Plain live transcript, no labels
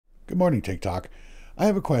Good morning, TikTok. I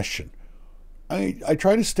have a question. I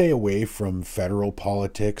try to stay away from federal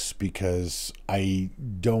politics because I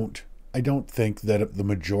don't think that the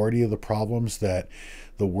majority of the problems that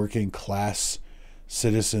the working class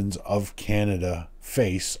citizens of Canada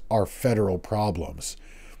face are federal problems.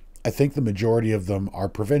 I think the majority of them are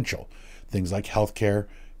provincial. Things like healthcare,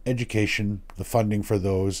 education, the funding for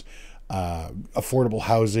those, affordable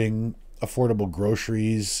housing, affordable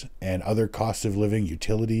groceries, and other cost of living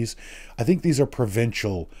utilities. I think these are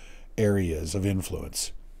provincial areas of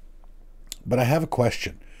influence. But I have a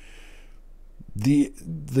question. The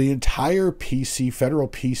entire federal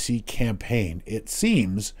PC campaign, it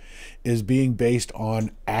seems, is being based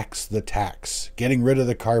on axe the tax, getting rid of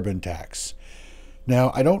the carbon tax.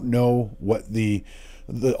 Now, I don't know what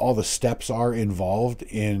all the steps are involved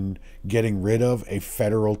in getting rid of a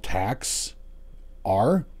federal tax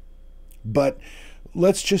are, but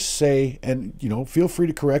let's just say, and feel free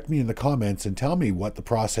to correct me in the comments and tell me what the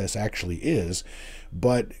process actually is,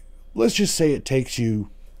 but let's just say it takes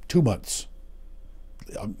you 2 months.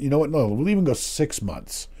 You know what? No, we'll even go 6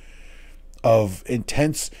 months of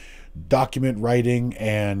intense document writing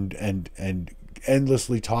and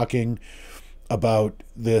endlessly talking about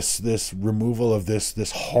this removal of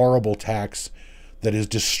this horrible tax that is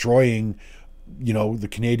destroying the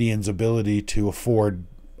Canadians' ability to afford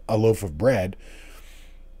a loaf of bread.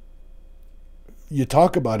 You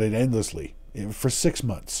talk about it endlessly for 6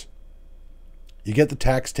 months. You get the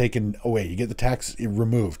tax taken away. You get the tax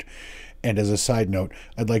removed. And as a side note,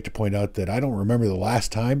 I'd like to point out that I don't remember the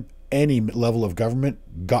last time any level of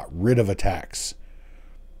government got rid of a tax.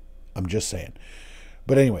 I'm just saying.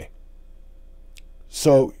 But anyway,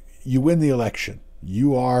 so you win the election.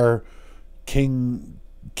 You are King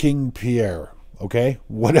Pierre, okay?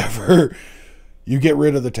 Whatever. You get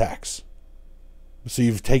rid of the tax. So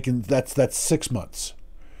you've taken, that's 6 months.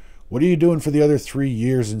 What are you doing for the other 3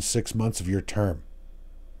 years and 6 months of your term?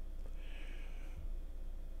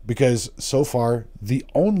 Because so far, the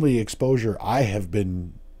only exposure I have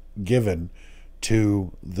been given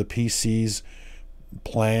to the PC's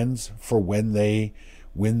plans for when they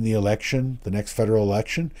win the election, the next federal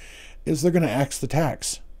election, is they're going to axe the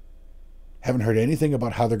tax. Haven't heard anything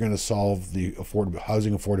about how they're going to solve the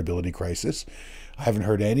housing affordability crisis. I haven't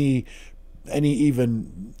heard any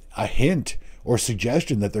even a hint or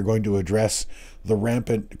suggestion that they're going to address the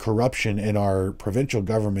rampant corruption in our provincial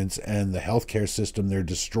governments and the healthcare system they're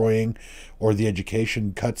destroying, or the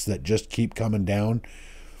education cuts that just keep coming down.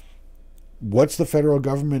 What's the federal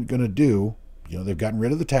government going to do? They've gotten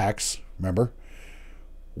rid of the tax, remember?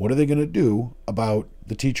 What are they going to do about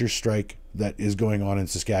the teachers' strike that is going on in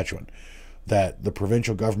Saskatchewan, that the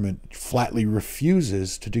provincial government flatly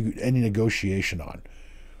refuses to do any negotiation on?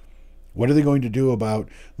 What are they going to do about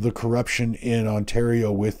the corruption in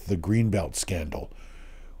Ontario with the Greenbelt scandal?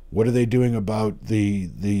 What are they doing about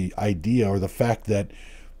the idea or the fact that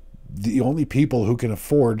the only people who can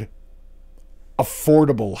afford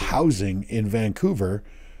affordable housing in Vancouver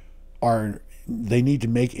they need to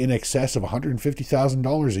make in excess of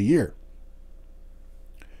 $150,000 a year?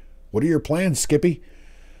 What are your plans, Skippy?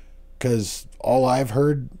 Because all I've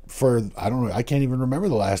heard I don't know, I can't even remember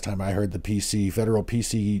the last time I heard the federal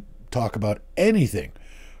PC talk about anything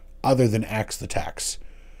other than axe the tax.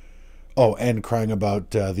 Oh, and crying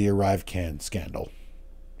about the Arrive Can scandal,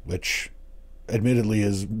 which admittedly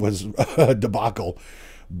was a debacle,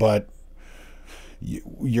 but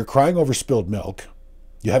you're crying over spilled milk.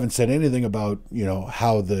 You haven't said anything about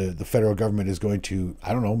how the federal government is going to,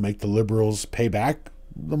 I don't know, make the Liberals pay back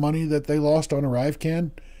the money that they lost on Arrive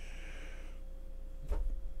Can.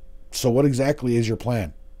 So what exactly is your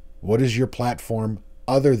plan? What is your platform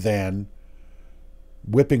other than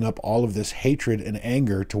whipping up all of this hatred and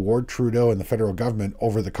anger toward Trudeau and the federal government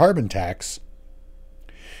over the carbon tax,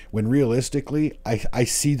 when realistically, I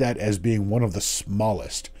see that as being one of the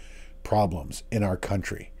smallest problems in our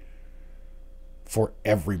country for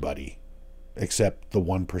everybody except the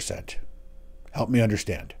 1%. Help me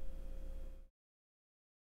understand.